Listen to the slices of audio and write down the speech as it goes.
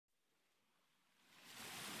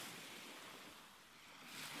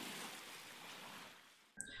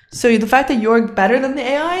So the fact that you're better than the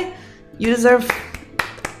AI, you deserve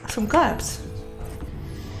some claps.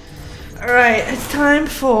 Alright, it's time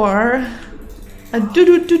for a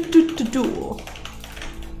duel.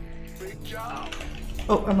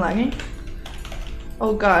 Oh, I'm lagging.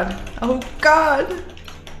 Oh god. Oh god.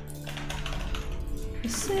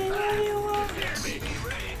 Say what you want.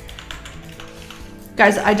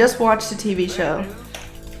 Guys, I just watched a TV show.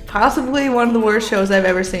 Possibly one of the worst shows I've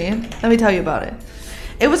ever seen. Let me tell you about it.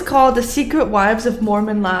 It was called The Secret Wives of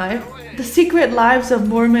Mormon Live. The Secret Lives of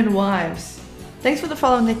Mormon Wives. Thanks for the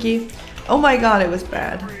follow, Nikki. Oh my god, it was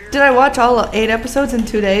bad. Did I watch all 8 episodes in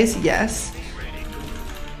 2 days? Yes.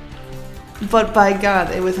 But by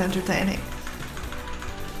god, it was entertaining.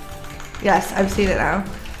 Yes, I've seen it now.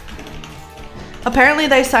 Apparently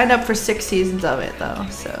they signed up for 6 seasons of it though,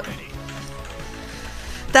 so.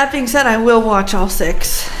 That being said, I will watch all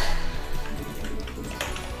 6.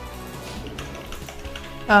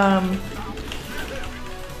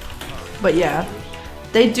 But yeah,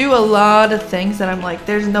 they do a lot of things that I'm like,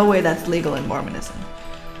 there's no way that's legal in Mormonism.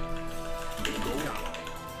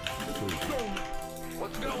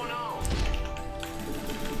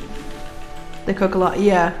 They cook a lot.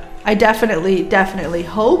 Yeah, I definitely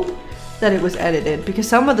hope that it was edited because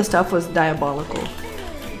some of the stuff was diabolical.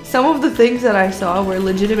 Some of the things that I saw were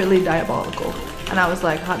legitimately diabolical, and I was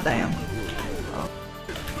like, hot damn.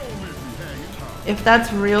 If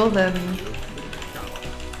that's real, then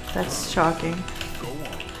that's shocking.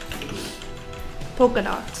 Polka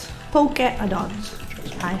dots. Polka dots.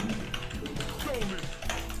 Hi.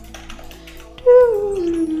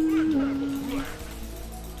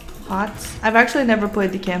 Pots. I've actually never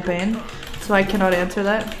played the campaign, so I cannot answer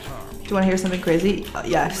that. Do you want to hear something crazy?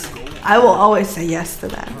 Yes. I will always say yes to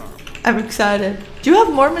that. I'm excited. Do you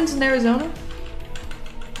have Mormons in Arizona?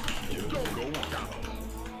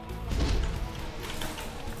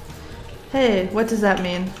 Hey, what does that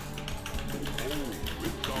mean?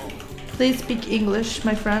 Please speak English,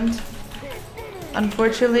 my friend.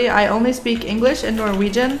 Unfortunately, I only speak English and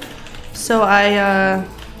Norwegian, so I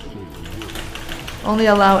only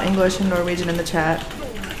allow English and Norwegian in the chat.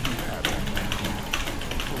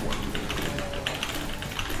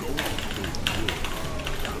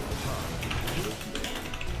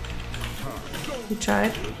 You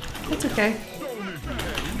tried? It's okay.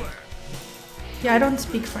 Yeah, I don't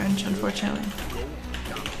speak French, unfortunately.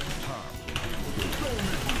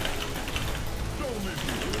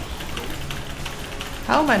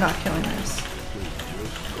 How am I not killing this?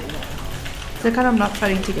 Is it kind of not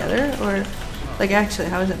fighting together? Or, like, actually,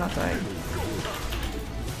 how is it not dying?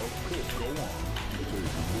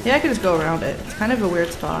 Yeah, I could just go around it. It's kind of a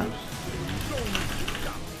weird spot.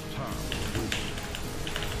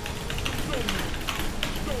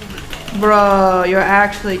 Bro, you're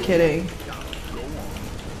actually kidding.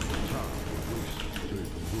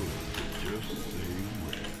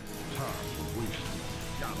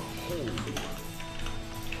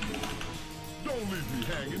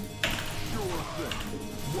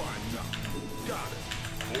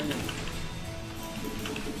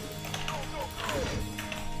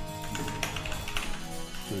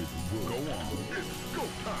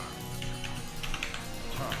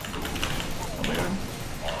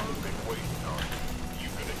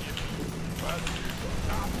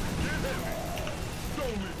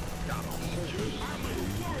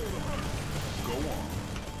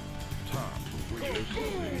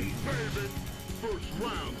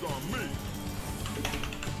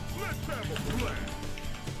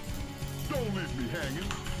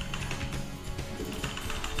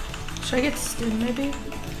 Should I get stunned maybe?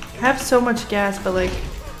 I have so much gas, but like...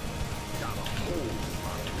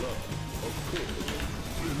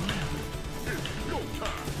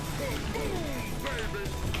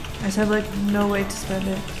 I just have like no way to spend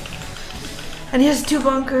it. And he has 2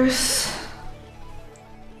 bunkers.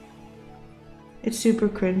 It's super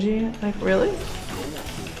cringy. Like, really?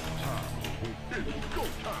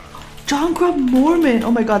 John Grub Mormon!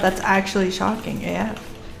 Oh my god, that's actually shocking, yeah.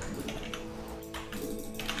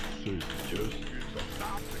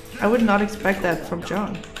 I would not expect that from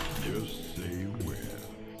John.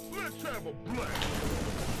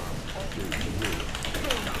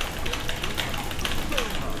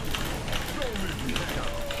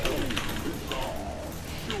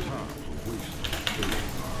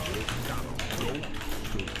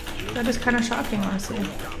 That is kind of shocking, honestly.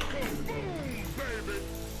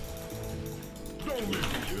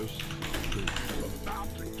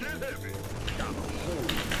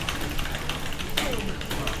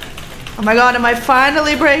 Oh my god, am I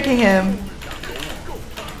finally breaking him?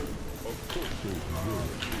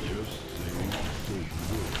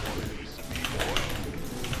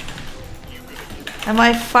 Am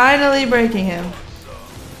I finally breaking him?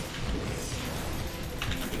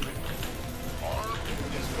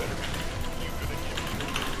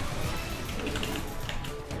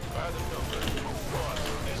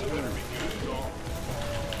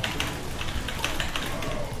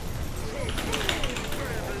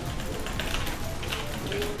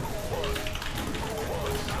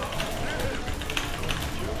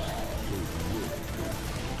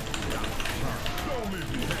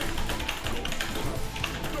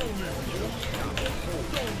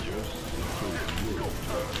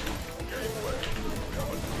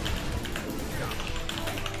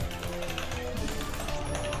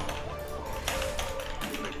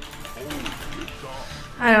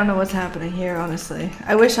 I don't know what's happening here, honestly.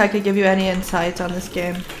 I wish I could give you any insights on this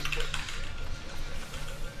game.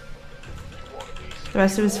 The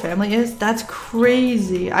rest of his family is? That's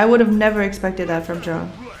crazy. I would have never expected that from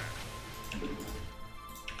John.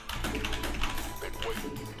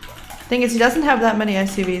 Thing is, he doesn't have that many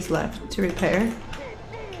SCVs left to repair.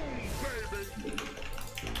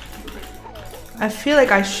 I feel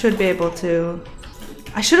like I should be able to...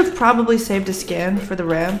 I should have probably saved a scan for the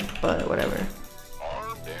ramp, but whatever.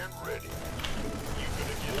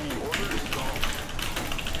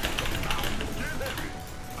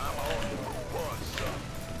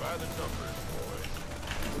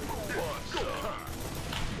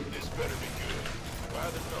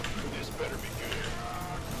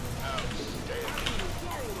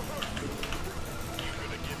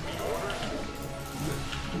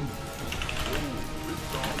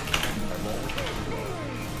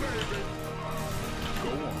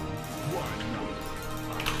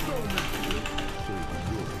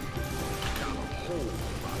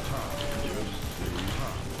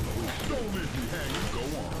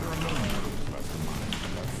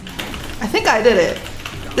 I think I did it.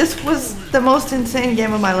 This was the most insane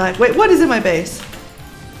game of my life. Wait, what is in my base?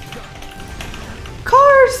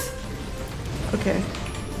 Cars! Okay.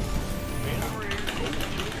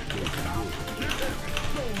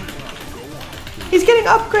 He's getting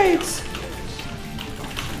upgrades!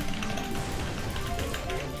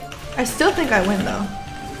 I still think I win though.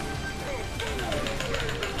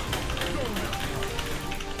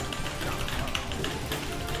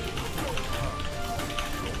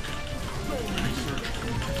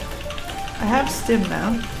 I have stim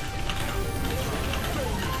now.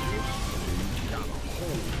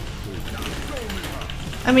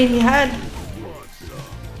 I mean, he had... I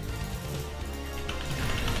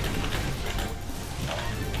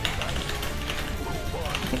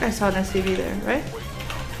think I saw an SCV there, right?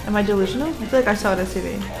 Am I delusional? I feel like I saw an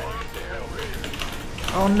SCV.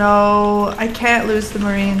 Oh no, I can't lose the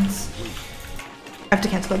Marines. I have to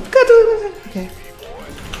cancel them. Okay.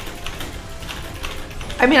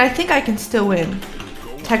 I mean, I think I can still win,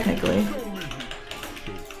 technically.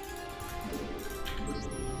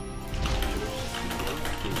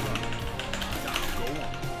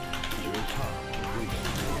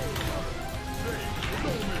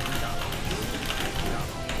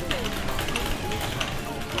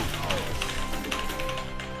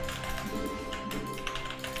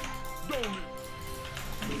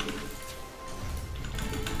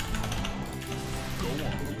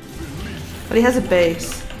 But he has a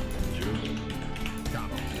base.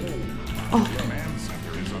 Oh.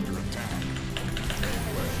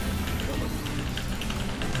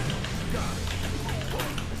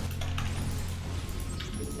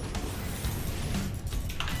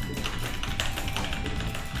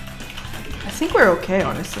 I think we're okay,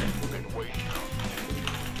 honestly.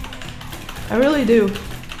 I really do.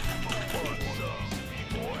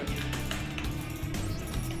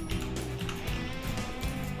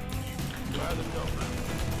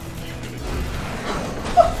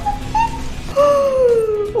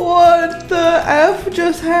 What the F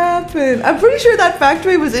just happened? I'm pretty sure that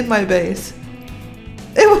factory was in my base.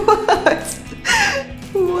 It was.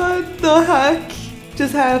 What the heck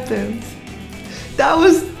just happened? That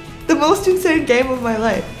was the most insane game of my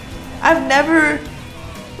life. I've never...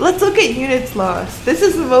 Let's look at units lost. This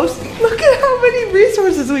is the most... Look at how many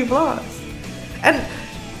resources we've lost. And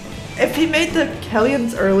if he made the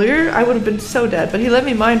Hellions earlier, I would have been so dead. But he let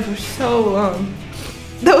me mine for so long.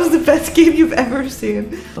 That was the best game you've ever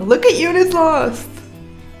seen. Look at units lost.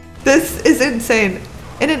 This is insane.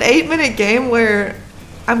 In an 8-minute game where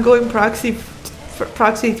I'm going proxy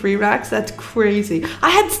 3 racks, that's crazy.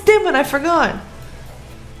 I had stim and I forgot.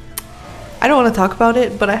 I don't want to talk about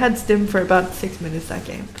it, but I had stim for about 6 minutes that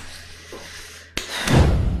game.